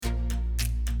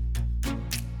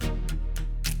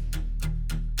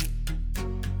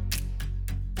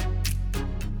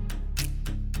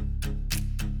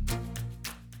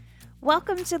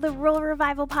Welcome to the Rural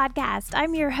Revival Podcast.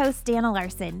 I'm your host, Dana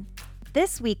Larson.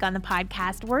 This week on the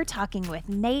podcast, we're talking with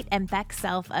Nate and Beck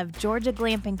Self of Georgia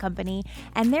Glamping Company,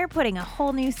 and they're putting a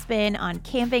whole new spin on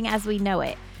camping as we know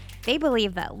it. They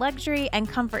believe that luxury and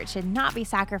comfort should not be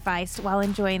sacrificed while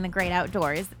enjoying the great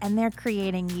outdoors, and they're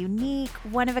creating unique,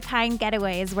 one-of-a-kind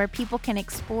getaways where people can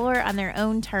explore on their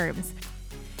own terms.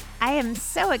 I am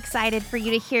so excited for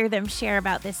you to hear them share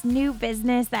about this new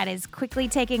business that is quickly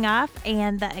taking off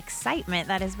and the excitement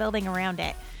that is building around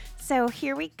it. So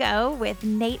here we go with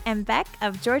Nate and Beck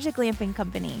of Georgia Glamping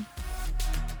Company.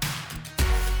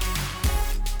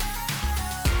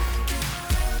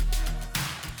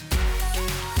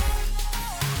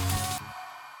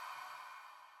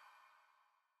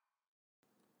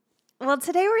 Well,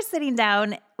 today we're sitting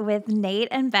down with Nate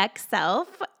and Beck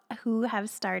Self, who have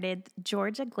started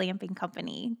Georgia Glamping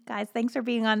Company. Guys, thanks for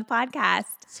being on the podcast.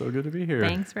 So good to be here.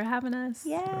 Thanks for having us.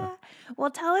 Yeah.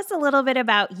 Well, tell us a little bit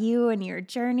about you and your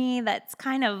journey that's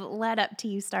kind of led up to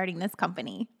you starting this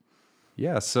company.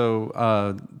 Yeah,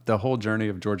 so the whole journey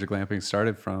of Georgia Glamping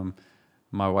started from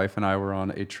my wife and I were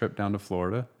on a trip down to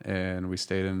Florida, and we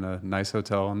stayed in a nice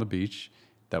hotel on the beach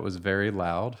that was very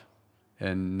loud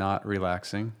and not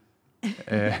relaxing.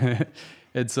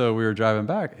 And so we were driving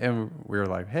back, and we were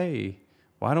like, hey,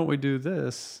 why don't we do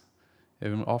this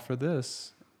and offer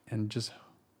this and just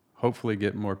hopefully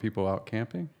get more people out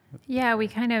camping? Yeah, we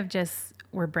kind of just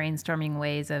were brainstorming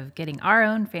ways of getting our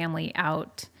own family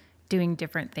out doing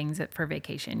different things for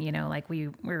vacation. You know, like we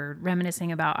were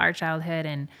reminiscing about our childhood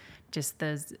and just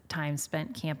those times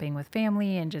spent camping with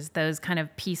family and just those kind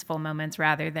of peaceful moments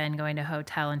rather than going to a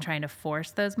hotel and trying to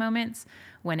force those moments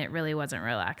when it really wasn't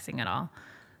relaxing at all.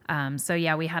 So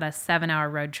yeah, we had a 7-hour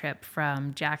road trip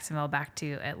from Jacksonville back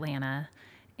to Atlanta,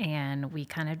 and we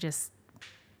kind of just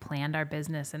planned our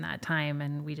business in that time,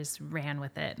 and we just ran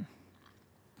with it.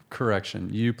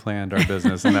 Correction, you planned our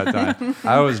business in that time.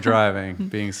 I was driving,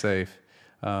 being safe.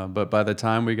 But by the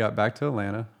time we got back to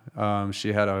Atlanta,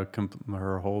 she had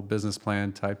her whole business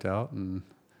plan typed out, and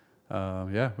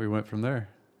we went from there.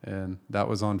 And that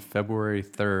was on February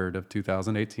 3rd of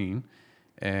 2018.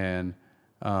 And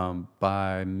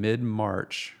by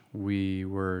mid-March, we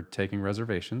were taking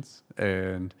reservations,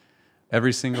 and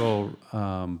every single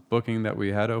booking that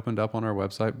we had opened up on our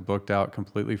website booked out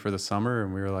completely for the summer,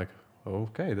 and we were like,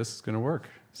 okay, this is going to work.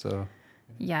 So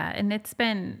yeah, and it's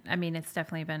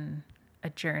definitely been a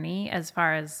journey as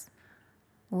far as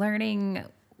learning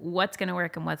what's going to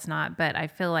work and what's not, but I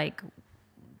feel like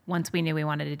once we knew we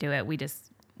wanted to do it, we just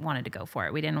wanted to go for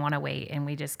it. We didn't want to wait, and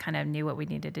we just kind of knew what we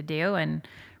needed to do and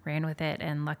ran with it,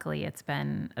 and luckily it's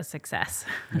been a success.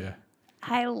 yeah.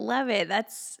 I love it.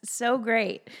 That's so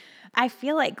great. I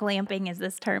feel like glamping is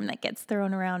this term that gets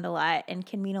thrown around a lot and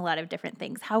can mean a lot of different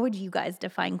things. How would you guys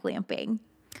define glamping?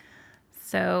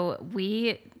 So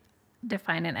we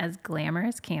define it as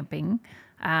glamorous camping.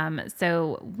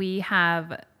 So we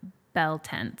have bell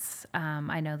tents.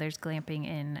 I know there's glamping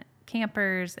in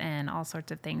campers and all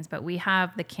sorts of things, but we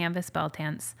have the canvas bell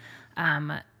tents.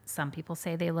 Some people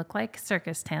say they look like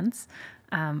circus tents,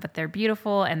 but they're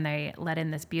beautiful and they let in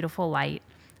this beautiful light.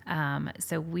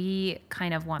 So we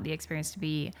kind of want the experience to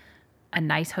be a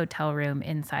nice hotel room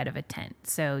inside of a tent.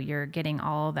 So you're getting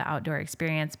all the outdoor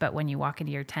experience, but when you walk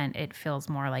into your tent, it feels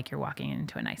more like you're walking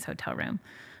into a nice hotel room.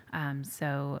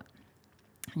 So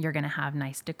you're going to have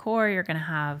nice decor. You're going to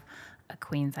have a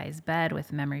queen size bed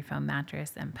with memory foam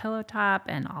mattress and pillow top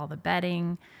and all the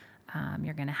bedding.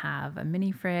 You're going to have a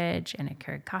mini fridge and a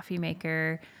Keurig coffee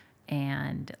maker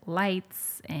and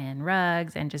lights and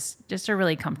rugs and just a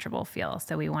really comfortable feel.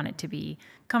 So we want it to be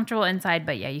comfortable inside,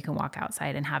 but yeah, you can walk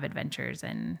outside and have adventures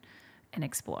and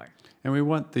explore. And we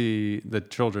want the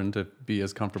children to be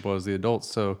as comfortable as the adults.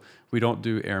 So we don't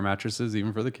do air mattresses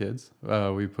even for the kids.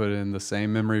 We put in the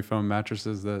same memory foam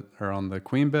mattresses that are on the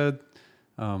queen bed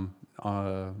for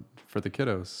the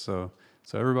kiddos. So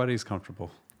everybody's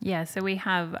comfortable. Yeah, so we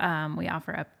have we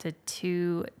offer up to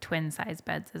 2 twin size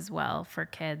beds as well for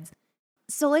kids.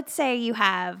 So let's say you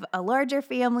have a larger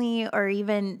family or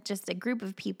even just a group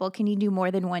of people. Can you do more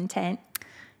than one tent?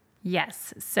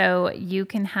 Yes, so you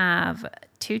can have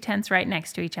 2 tents right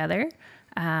next to each other.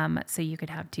 So you could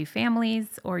have 2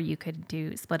 families, or you could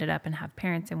split it up and have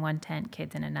parents in one tent,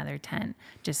 kids in another tent,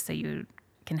 just so you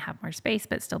can have more space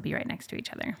but still be right next to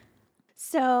each other.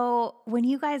 So when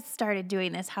you guys started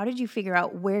doing this, how did you figure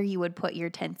out where you would put your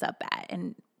tents up at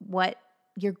and what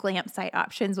your glamp site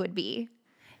options would be?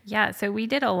 Yeah, so we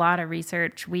did a lot of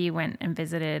research. We went and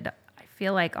visited, I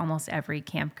feel like almost every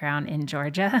campground in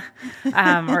Georgia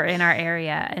or in our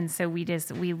area. And so we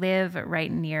live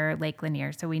right near Lake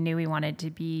Lanier. So we knew we wanted to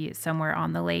be somewhere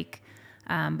on the lake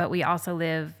But we also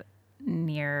live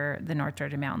near the North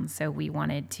Georgia mountains, so we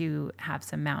wanted to have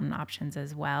some mountain options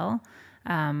as well.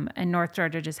 And North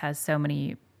Georgia just has so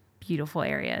many beautiful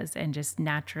areas and just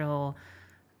natural.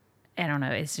 I don't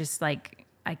know. It's just like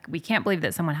we can't believe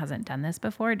that someone hasn't done this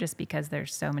before, just because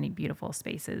there's so many beautiful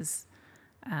spaces.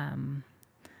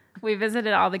 We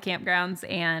visited all the campgrounds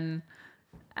and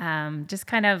just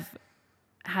kind of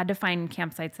had to find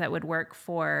campsites that would work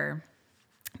for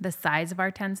the size of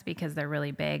our tents because they're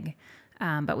really big.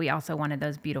 But we also wanted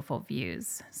those beautiful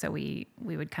views. So we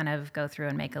would kind of go through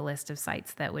and make a list of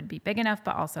sites that would be big enough,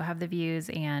 but also have the views.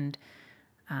 And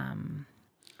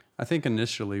I think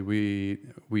initially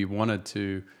we wanted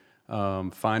to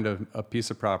find a piece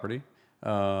of property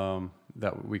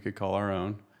that we could call our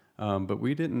own, but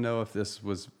we didn't know if this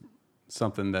was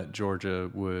something that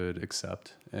Georgia would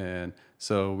accept, and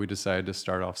so we decided to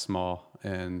start off small,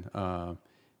 and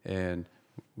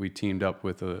we teamed up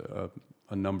with a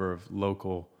number of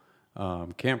local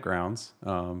campgrounds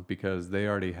because they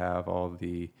already have all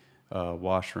the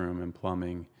washroom and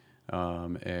plumbing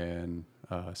and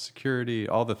security,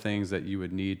 all the things that you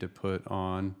would need to put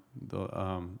on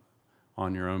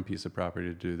your own piece of property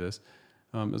to do this.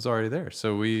 Is already there.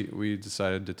 So we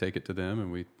decided to take it to them,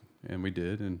 and we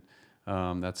did, and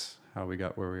that's how we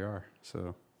got where we are.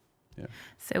 So, yeah.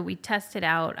 So we tested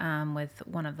out with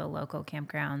one of the local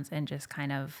campgrounds and just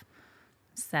kind of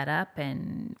set up,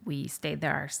 and we stayed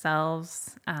there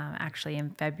ourselves actually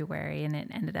in February, and it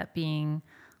ended up being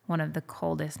one of the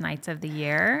coldest nights of the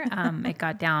year. It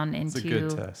got down into It's a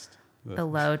good test. the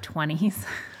low 20s.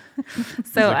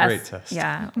 So a great test.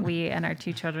 Yeah, we and our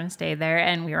 2 children stayed there,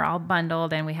 and we were all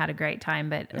bundled, and we had a great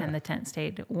time. And the tent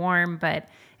stayed warm, but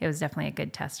it was definitely a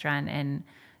good test run. And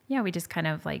yeah, we just kind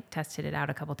of like tested it out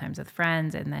a couple times with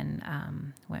friends, and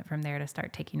then went from there to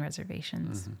start taking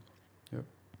reservations. Mm-hmm. Yep.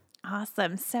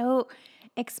 Awesome. So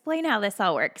explain how this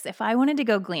all works. If I wanted to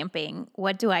go glamping,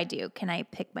 what do I do? Can I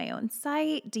pick my own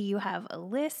site? Do you have a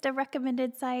list of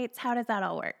recommended sites? How does that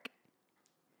all work?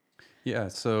 Yeah.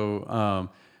 So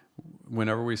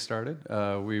whenever we started,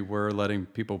 we were letting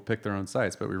people pick their own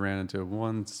sites, but we ran into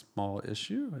one small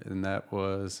issue, and that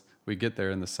was we get there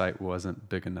and the site wasn't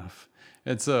big enough.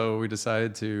 And so we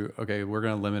decided we're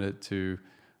going to limit it to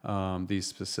these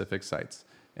specific sites.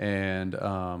 And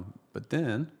but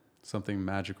then something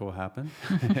magical happened,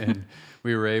 and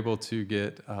we were able to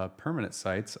get permanent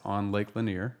sites on Lake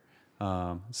Lanier.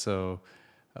 So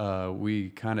we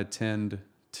kind of tend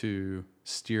to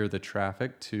steer the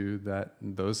traffic to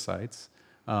those sites,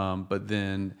 but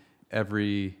then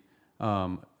every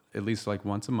at least like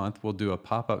once a month we'll do a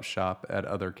pop-up shop at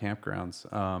other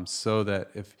campgrounds, so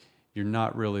that if you're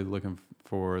not really looking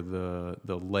for the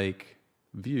lake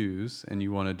views and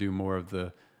you want to do more of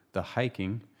the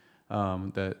hiking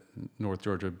that North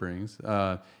Georgia brings,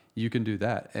 you can do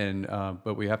that. And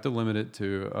but we have to limit it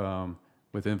to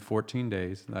within 14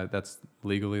 days. That's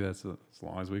legally, that's as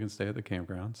long as we can stay at the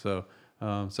campground. So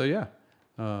yeah.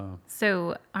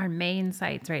 So our main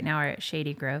sites right now are at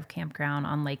Shady Grove Campground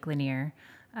on Lake Lanier.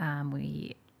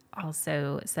 We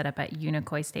also set up at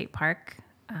Unicoi State Park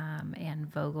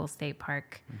and Vogel State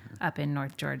Park up in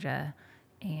North Georgia.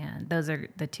 And those are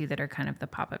the 2 that are kind of the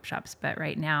pop-up shops. But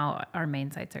right now, our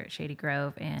main sites are at Shady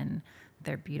Grove, and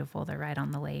they're beautiful. They're right on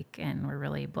the lake, and we're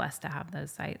really blessed to have those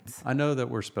sites. I know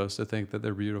that we're supposed to think that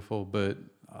they're beautiful, but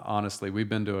honestly, we've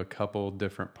been to a couple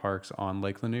different parks on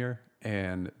Lake Lanier,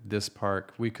 and this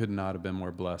park, we could not have been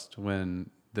more blessed when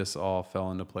this all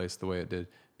fell into place the way it did,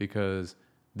 because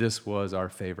this was our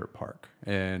favorite park.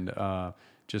 And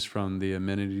just from the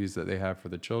amenities that they have for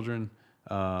the children,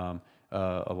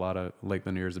 a lot of Lake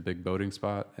Lanier is a big boating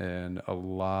spot, and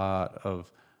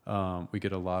we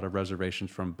get a lot of reservations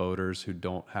from boaters who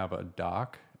don't have a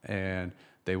dock, and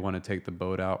they want to take the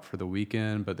boat out for the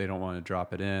weekend, but they don't want to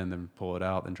drop it in, then pull it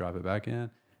out, then drop it back in.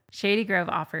 Shady Grove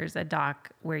offers a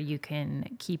dock where you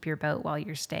can keep your boat while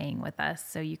you're staying with us,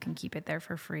 so you can keep it there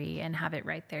for free and have it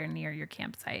right there near your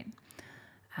campsite.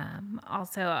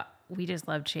 Also, we just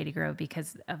loved Shady Grove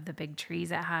because of the big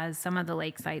trees it has. Some of the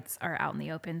lake sites are out in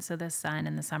the open, so the sun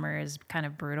in the summer is kind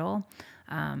of brutal.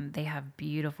 They have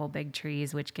beautiful big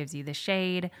trees, which gives you the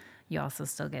shade. You also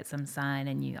still get some sun,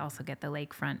 and you also get the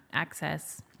lakefront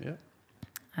access. Yeah.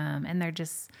 And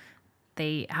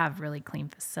they have really clean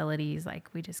facilities. Like,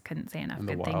 we just couldn't say enough And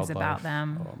good things about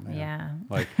them. Oh, man. Yeah.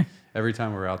 Like every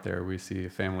time we're out there, we see a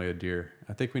family of deer.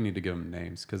 I think we need to give them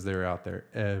names because they're out there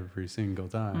every single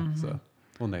time. So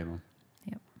we'll name them.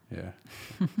 Yep.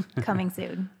 Yeah. Coming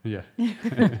soon. Yeah.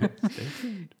 Stay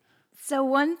tuned. So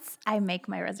once I make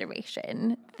my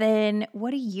reservation, then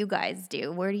what do you guys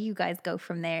do? Where do you guys go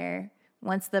from there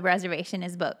once the reservation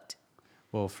is booked?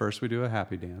 Well, first we do a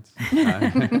happy dance.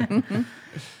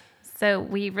 So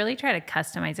we really try to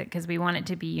customize it because we want it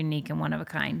to be unique and one of a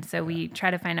kind. So we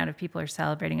try to find out if people are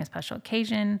celebrating a special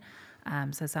occasion.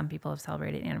 So some people have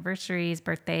celebrated anniversaries,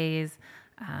 birthdays,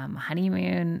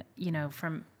 honeymoon,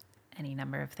 from any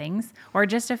number of things, or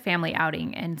just a family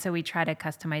outing. And so we try to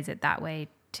customize it that way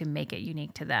to make it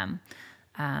unique to them.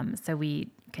 So we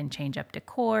can change up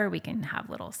decor. We can have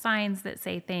little signs that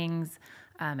say things.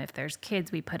 If there's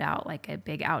kids, we put out like a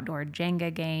big outdoor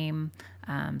Jenga game.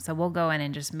 So we'll go in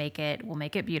and just we'll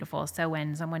make it beautiful. So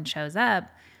when someone shows up,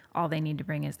 all they need to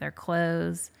bring is their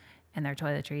clothes and their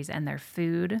toiletries and their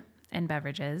food and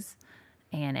beverages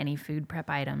and any food prep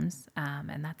items.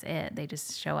 And that's it. They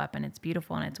just show up and it's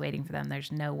beautiful and it's waiting for them.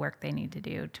 There's no work they need to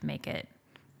do to make it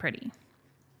pretty.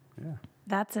 Yeah.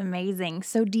 That's amazing.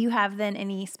 So do you have then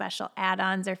any special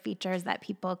add-ons or features that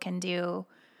people can do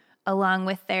along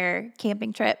with their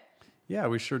camping trip? Yeah,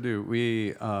 we sure do.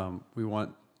 We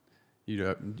want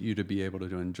you to be able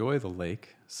to enjoy the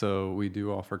lake. So we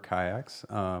do offer kayaks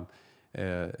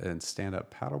and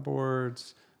stand-up paddle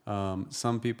boards.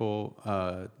 Some people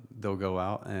they'll go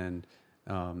out and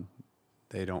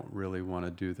they don't really want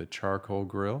to do the charcoal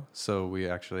grill. So we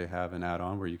actually have an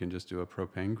add-on where you can just do a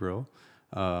propane grill,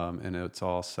 and it's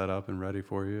all set up and ready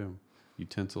for you.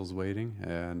 Utensils waiting,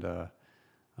 and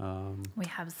we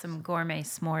have some gourmet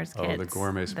s'mores kits. Oh, the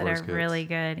gourmet s'mores that are kits. Really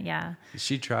good. Yeah.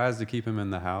 She tries to keep them in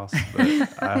the house, but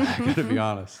I gotta be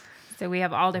honest. So we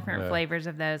have all different flavors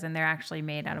of those, and they're actually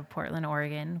made out of Portland,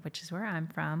 Oregon, which is where I'm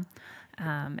from.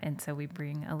 And so we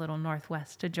bring a little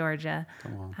northwest to Georgia.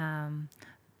 Come on.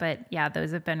 But yeah,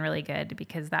 those have been really good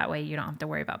because that way you don't have to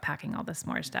worry about packing all the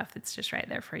s'more stuff. It's just right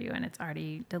there for you, and it's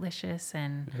already delicious.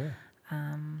 And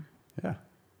Yeah,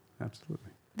 absolutely.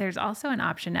 there's also an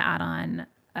option to add on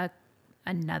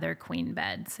another queen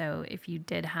bed. So if you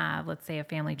did have, let's say, a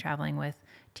family traveling with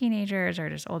teenagers or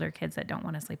just older kids that don't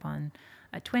want to sleep on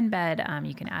a twin bed,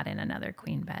 you can add in another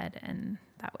queen bed, and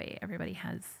that way everybody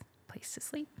has a place to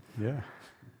sleep. Yeah.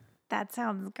 That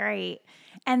sounds great.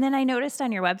 And then I noticed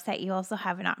on your website, you also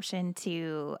have an option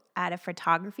to add a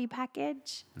photography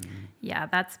package. Yeah,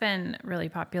 that's been really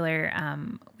popular.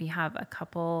 We have a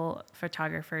couple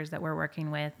photographers that we're working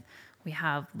with. We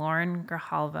have Lauren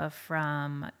Grijalva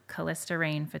from Callista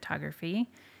Rain Photography,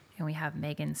 and we have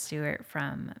Megan Stewart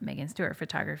from Megan Stewart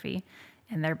Photography.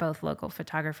 And they're both local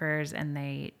photographers, and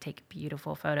they take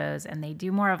beautiful photos, and they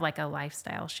do more of like a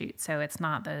lifestyle shoot. So it's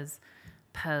not those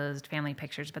posed family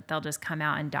pictures, but they'll just come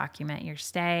out and document your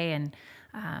stay. And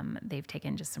they've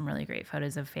taken just some really great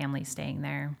photos of families staying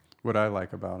there. What I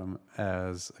like about them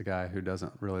as a guy who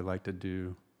doesn't really like to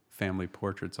do family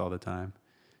portraits all the time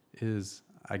is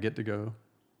I get to go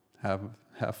have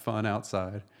fun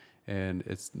outside, and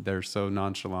they're so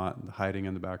nonchalant, hiding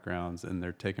in the backgrounds, and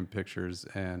they're taking pictures.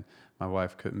 And my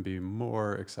wife couldn't be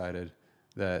more excited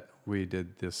that we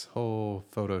did this whole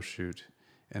photo shoot,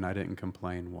 and I didn't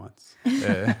complain once.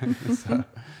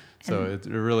 So it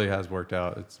really has worked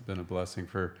out. It's been a blessing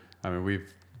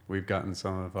we've gotten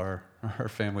some of our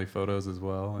family photos as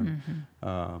well,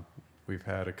 and we've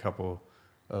had a couple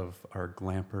of our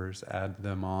glampers add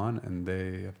them on, and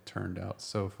they have turned out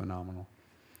so phenomenal.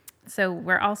 So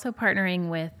we're also partnering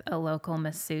with a local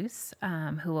masseuse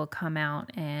who will come out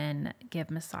and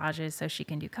give massages. So she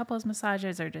can do couples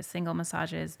massages or just single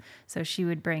massages. So she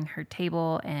would bring her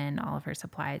table and all of her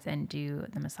supplies and do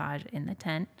the massage in the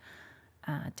tent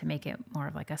to make it more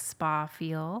of like a spa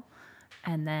feel.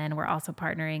 And then we're also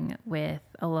partnering with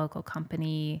a local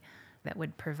company that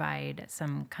would provide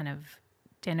some kind of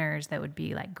dinners that would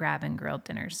be like grab and grilled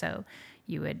dinners. So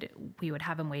we would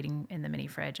have them waiting in the mini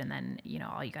fridge, and then,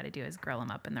 all you got to do is grill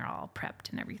them up, and they're all prepped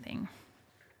and everything.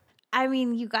 I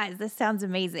mean, you guys, this sounds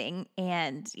amazing,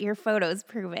 and your photos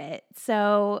prove it.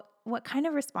 So what kind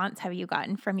of response have you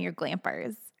gotten from your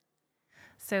glampers?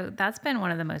 So that's been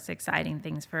one of the most exciting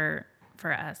things for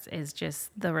us is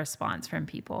just the response from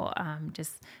people,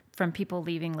 just from people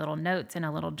leaving little notes in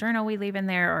a little journal we leave in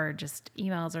there, or just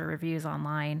emails or reviews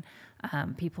online.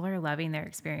 People are loving their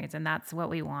experience, and that's what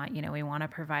we want. We want to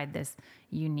provide this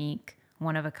unique,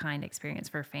 one-of-a-kind experience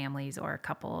for families or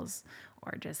couples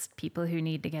or just people who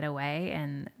need to get away,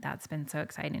 and that's been so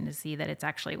exciting to see that it's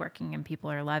actually working and people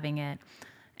are loving it.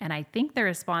 And I think the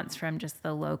response from just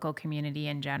the local community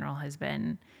in general has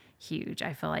been huge.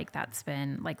 I feel like that's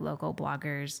been like local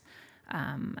bloggers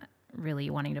really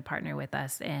wanting to partner with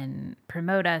us and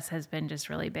promote us has been just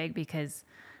really big, because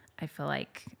I feel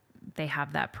like they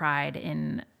have that pride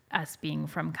in us being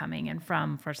from Cumming and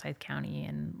from Forsyth County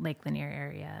and Lake Lanier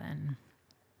area. And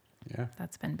yeah,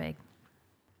 that's been big.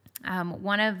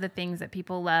 One of the things that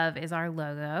people love is our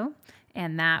logo.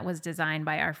 And that was designed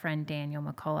by our friend Daniel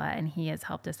McCullough, and he has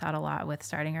helped us out a lot with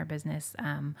starting our business,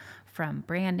 from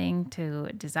branding to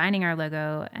designing our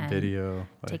logo and video,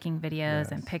 taking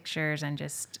videos and pictures, and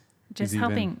just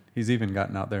helping. He's even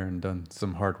gotten out there and done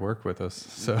some hard work with us.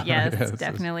 So yes,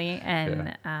 definitely,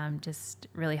 and just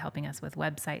really helping us with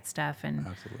website stuff. And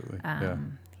absolutely,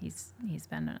 he's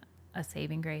been a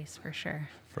saving grace for sure.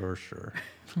 For sure.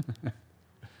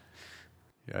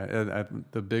 Yeah,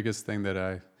 the biggest thing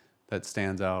that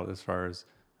stands out as far as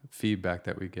feedback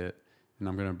that we get, and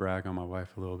I'm going to brag on my wife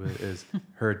a little bit, is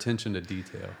her attention to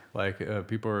detail. Like I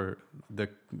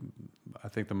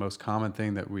think the most common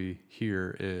thing that we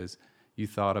hear is you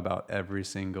thought about every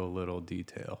single little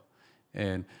detail.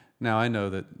 And now I know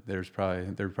that they're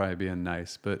probably being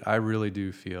nice, but I really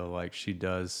do feel like she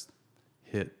does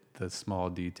hit the small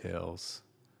details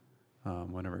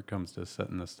whenever it comes to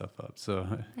setting this stuff up. So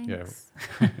Thanks.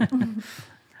 Yeah.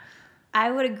 I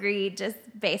would agree, just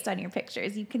based on your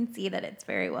pictures. You can see that it's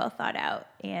very well thought out.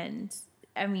 And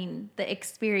I mean, the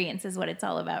experience is what it's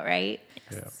all about, right?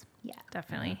 Yes. Yeah.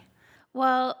 Definitely.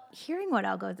 Well, hearing what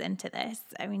all goes into this,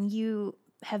 I mean, you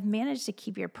have managed to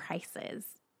keep your prices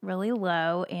really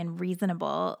low and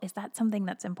reasonable. Is that something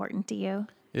that's important to you?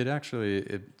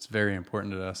 It's very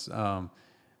important to us.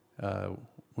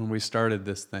 When we started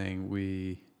this thing,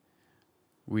 we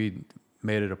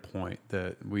made it a point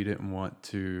that we didn't want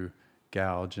to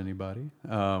gouge anybody.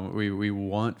 We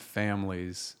want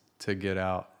families to get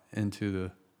out into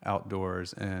the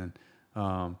outdoors and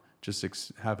just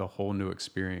have a whole new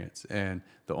experience. And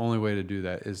the only way to do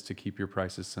that is to keep your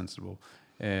prices sensible.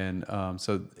 And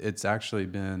so it's actually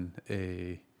been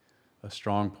a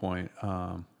strong point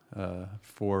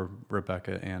for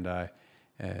Rebecca and I.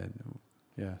 And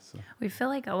yeah, so we feel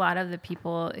like a lot of the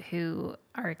people who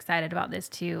are excited about this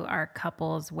too are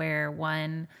couples where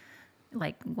one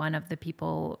of the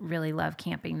people really love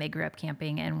camping. They grew up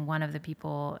camping, and one of the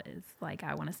people is like,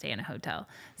 I want to stay in a hotel.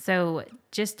 So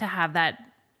just to have that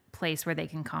place where they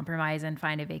can compromise and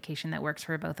find a vacation that works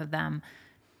for both of them,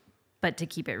 but to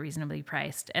keep it reasonably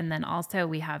priced. And then also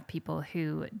we have people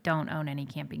who don't own any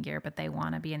camping gear, but they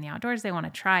want to be in the outdoors. They want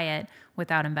to try it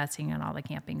without investing in all the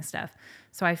camping stuff.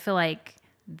 So I feel like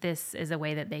this is a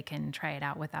way that they can try it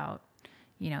out without,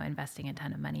 investing a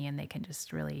ton of money, and they can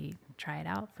just really try it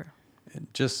out for.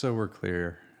 Just so we're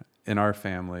clear, in our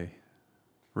family,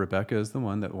 Rebecca is the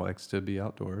one that likes to be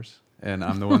outdoors, and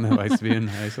I'm the one that likes to be in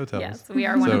nice hotels. Yes, we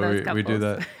are one of those couples. We do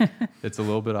that. It's a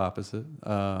little bit opposite,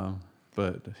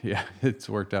 but yeah, it's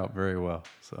worked out very well.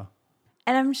 So,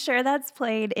 and I'm sure that's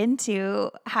played into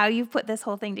how you've put this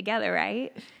whole thing together,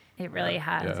 right? It really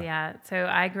has, yeah. So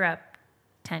I grew up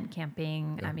tent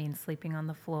camping. Yeah. I mean, sleeping on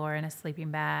the floor in a sleeping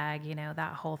bag,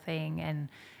 that whole thing, and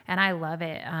I love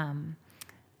it.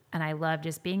 And I love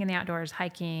just being in the outdoors,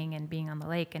 hiking and being on the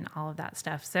lake and all of that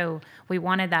stuff. So we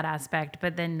wanted that aspect,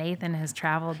 but then Nathan has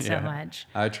traveled so much.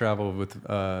 I traveled with,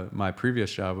 my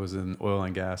previous job was in oil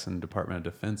and gas and Department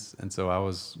of Defense. And so I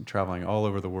was traveling all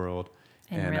over the world.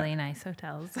 In really nice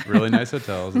hotels. Really nice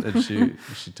hotels. And she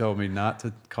told me not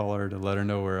to call her to let her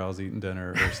know where I was eating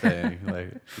dinner or staying.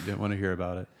 Like, she didn't want to hear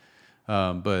about it.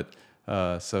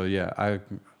 So yeah,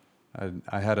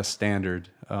 I had a standard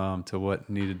to what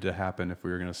needed to happen if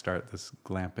we were going to start this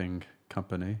glamping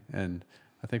company, and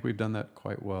I think we've done that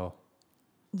quite well.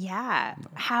 Yeah.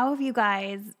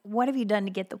 What have you done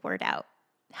to get the word out?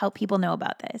 Help people know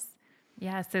about this?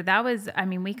 Yeah, so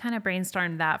we kind of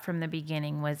brainstormed that from the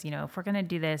beginning was, if we're going to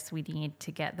do this, we need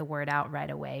to get the word out right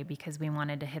away because we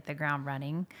wanted to hit the ground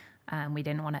running. We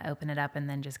didn't want to open it up and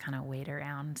then just kind of wait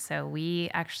around. So we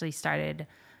actually started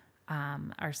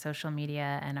our social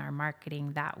media and our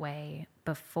marketing that way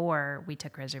before we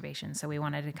took reservations. So we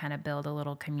wanted to kind of build a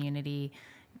little community,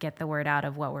 get the word out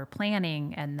of what we're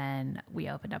planning, and then we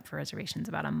opened up for reservations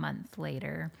about a month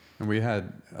later. And we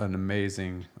had an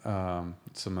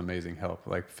some amazing help.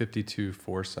 Like 52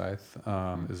 Forsyth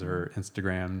is her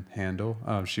Instagram handle.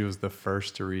 She was the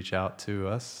first to reach out to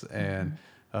us, and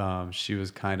she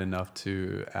was kind enough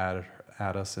to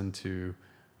add us into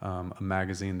a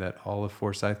magazine that all of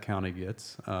Forsyth County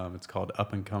gets. It's called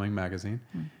Up and Coming Magazine,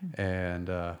 and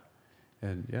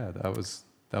yeah, that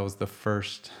was the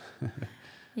first.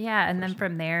 Yeah, and then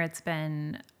from there, it's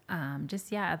been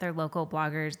other local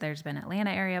bloggers. There's been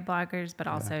Atlanta area bloggers, but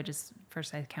also just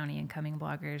Forsyth County and Coming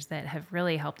bloggers that have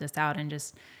really helped us out and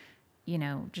just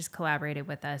collaborated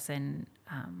with us and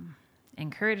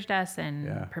encouraged us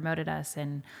and promoted us.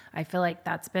 And I feel like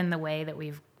that's been the way that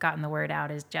we've gotten the word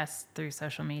out, is just through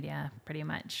social media pretty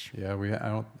much. Yeah, I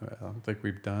don't think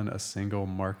we've done a single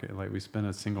we spent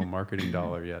a single marketing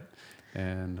dollar yet.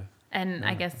 And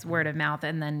I guess word of mouth.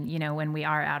 And then, when we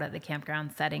are out at the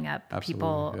campground setting up,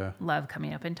 people love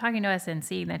coming up and talking to us and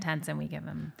seeing the tents, and we give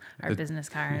them our business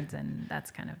cards. And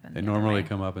that's kind of been They normally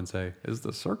come up and say, "Is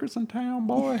the circus in town,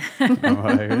 boy?" I'm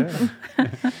like,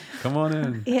 "Yeah, come on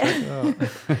in." Yeah. Check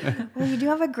it out. Well, you do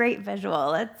have a great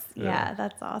visual.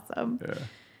 That's awesome. Yeah.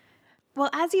 Well,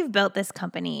 as you've built this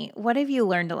company, what have you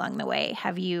learned along the way?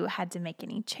 Have you had to make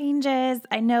any changes?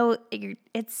 I know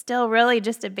it's still really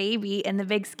just a baby in the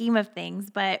big scheme of things,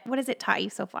 but what has it taught you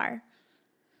so far?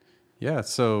 Yeah.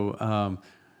 So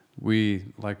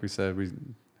like we said, we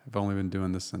have only been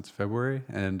doing this since February,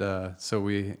 and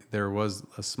there was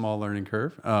a small learning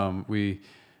curve. We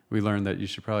learned that you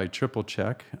should probably triple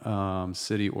check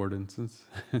city ordinances,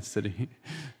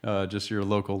 just your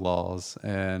local laws,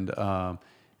 and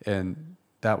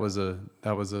that was a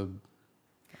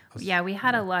yeah, we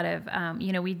had a lot of,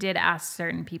 we did ask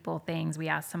certain people things. We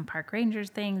asked some park rangers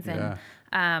things, and,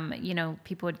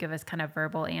 people would give us kind of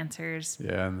verbal answers.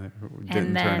 Yeah, and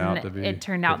it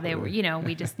turned out they were,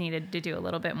 we just needed to do a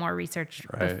little bit more research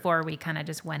before we kind of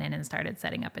just went in and started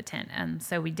setting up a tent. And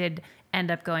so we did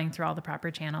end up going through all the proper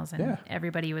channels, and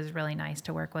everybody was really nice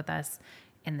to work with us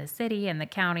in the city and the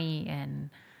county,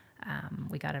 and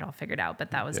we got it all figured out,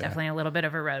 but that was definitely a little bit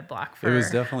of a roadblock. It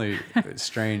was definitely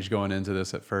strange going into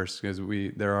this at first, because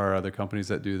there are other companies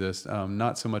that do this,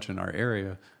 not so much in our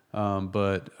area,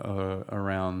 but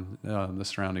around the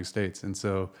surrounding states. And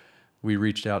so we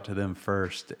reached out to them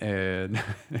first, and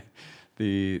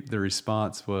the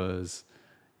response was,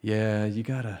 "Yeah, you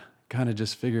gotta kind of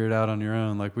just figure it out on your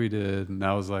own like we did." And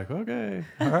I was like, "Okay,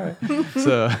 all right."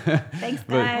 So thanks,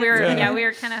 guys. We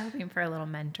were kind of hoping for a little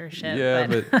mentorship. Yeah,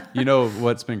 but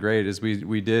what's been great is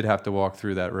we did have to walk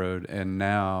through that road, and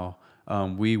now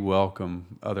we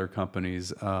welcome other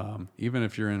companies, even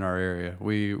if you're in our area.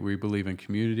 We believe in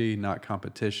community, not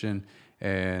competition,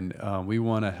 and we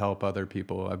want to help other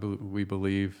people. We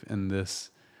believe in this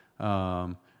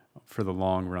for the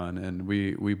long run, and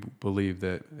we believe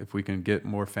that if we can get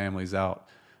more families out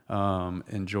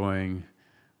enjoying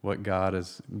what God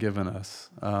has given us,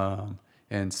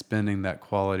 and spending that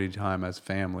quality time as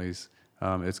families,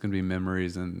 it's going to be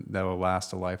memories, and that will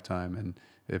last a lifetime. And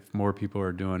if more people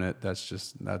are doing it,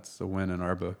 that's the win in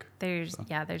our book. There's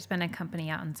been a company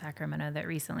out in Sacramento that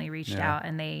recently reached out,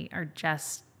 and they are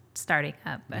just starting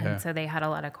up, and so they had a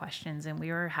lot of questions, and we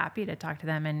were happy to talk to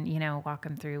them and walk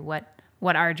them through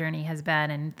what our journey has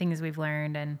been and things we've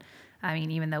learned. And I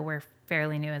mean, even though we're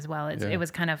fairly new as well, it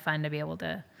was kind of fun to be able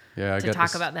to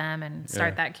talk about them and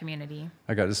start that community.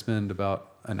 I got to spend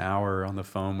about an hour on the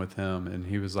phone with him, and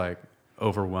he was like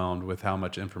overwhelmed with how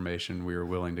much information we were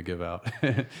willing to give out.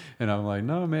 And I'm like,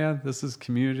 "No, man, this is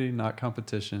community, not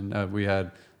competition." We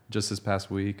had just this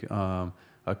past week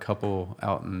a couple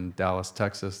out in Dallas,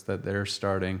 Texas, that they're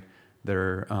starting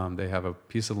they have a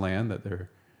piece of land that they're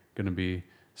going to be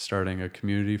starting a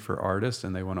community for artists,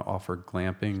 and they want to offer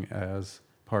glamping as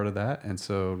part of that. And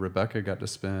so Rebecca got to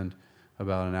spend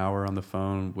about an hour on the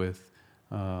phone with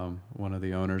one of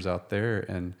the owners out there,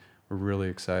 and we're really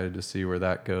excited to see where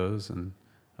that goes, and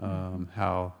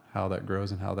how that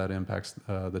grows and how that impacts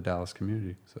the Dallas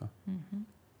community. So. Mm-hmm.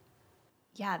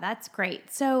 Yeah, that's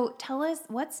great. So tell us,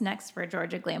 what's next for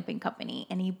Georgia Glamping Company?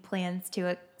 Any plans to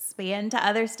expand to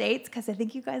other states? Because I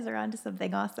think you guys are onto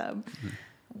something awesome. Mm-hmm.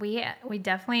 We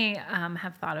definitely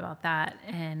have thought about that,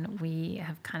 and we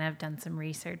have kind of done some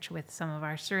research with some of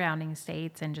our surrounding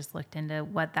states and just looked into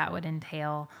what that would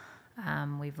entail.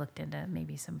 We've looked into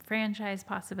maybe some franchise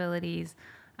possibilities.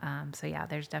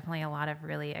 There's definitely a lot of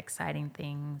really exciting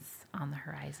things on the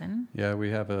horizon. Yeah, we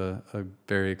have a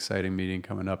very exciting meeting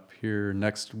coming up here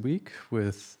next week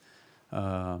with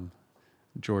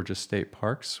Georgia State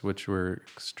Parks, which we're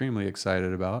extremely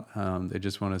excited about. They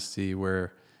just want to see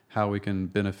how we can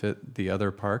benefit the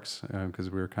other parks, because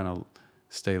we're kind of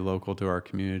stay local to our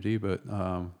community, but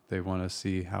they want to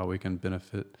see how we can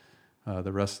benefit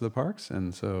the rest of the parks.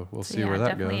 And so we'll see where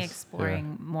that goes. Definitely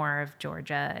exploring more of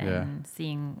Georgia and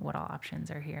seeing what all options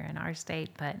are here in our state,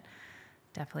 but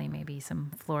definitely maybe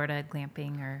some Florida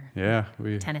glamping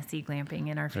or Tennessee glamping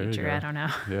in our future. I don't know.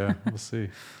 Yeah, we'll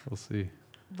see.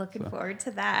 Looking forward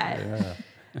to that. Yeah.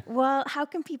 Well, how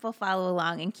can people follow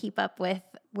along and keep up with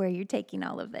where you're taking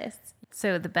all of this?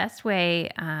 So the best way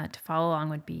to follow along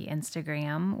would be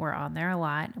Instagram. We're on there a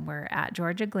lot. We're at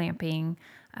Georgia Glamping.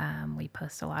 We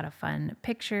post a lot of fun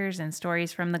pictures and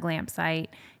stories from the glamp site,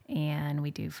 and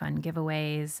we do fun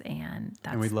giveaways. And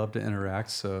we'd love to interact.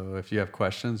 So if you have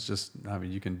questions,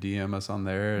 you can DM us on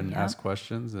there and ask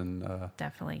questions, and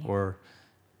definitely, or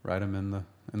write them in the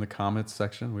in the comments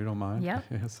section. We don't mind. Yep.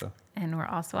 Yeah, so. And we're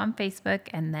also on Facebook.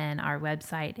 And then our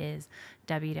website is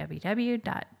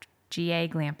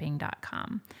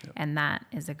www.gaglamping.com. Yep. And that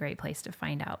is a great place to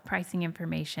find out pricing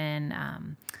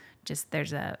information.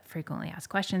 There's a frequently asked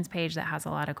questions page that has a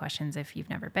lot of questions if you've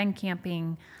never been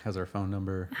camping. Has our phone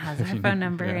number.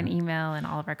 And email and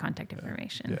all of our contact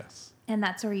information. Yes. And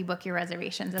that's where you book your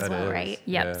reservations as well, right?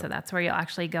 Yep. Yeah. So that's where you'll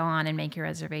actually go on and make your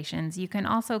reservations. You can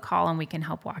also call and we can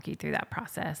help walk you through that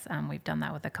process. We've done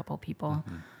that with a couple people.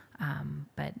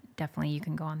 But definitely you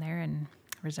can go on there and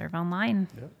reserve online.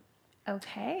 Yep.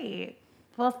 Okay.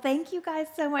 Well, thank you guys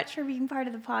so much for being part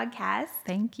of the podcast.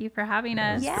 Thank you for having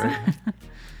us. Yeah.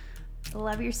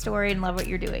 Love your story and love what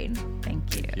you're doing.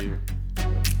 Thank you. Thank you.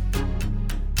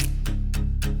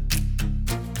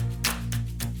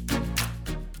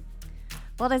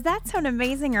 Well, does that sound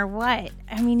amazing or what?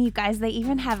 I mean, you guys, they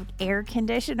even have air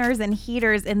conditioners and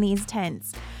heaters in these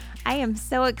tents. I am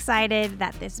so excited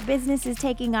that this business is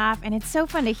taking off, and it's so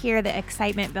fun to hear the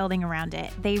excitement building around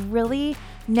it. They really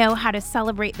know how to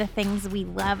celebrate the things we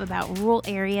love about rural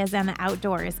areas and the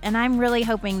outdoors, and I'm really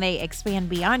hoping they expand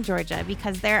beyond Georgia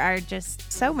because there are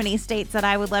just so many states that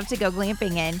I would love to go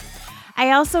glamping in.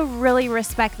 I also really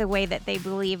respect the way that they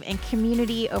believe in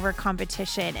community over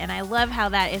competition, and I love how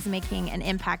that is making an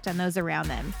impact on those around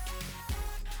them.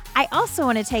 I also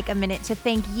want to take a minute to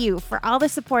thank you for all the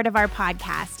support of our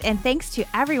podcast, and thanks to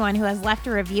everyone who has left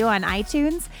a review on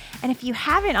iTunes. And if you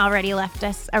haven't already left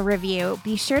us a review,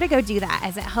 be sure to go do that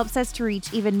as it helps us to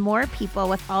reach even more people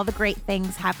with all the great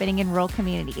things happening in rural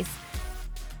communities.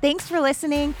 Thanks for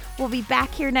listening. We'll be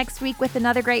back here next week with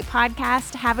another great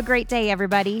podcast. Have a great day,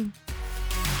 everybody.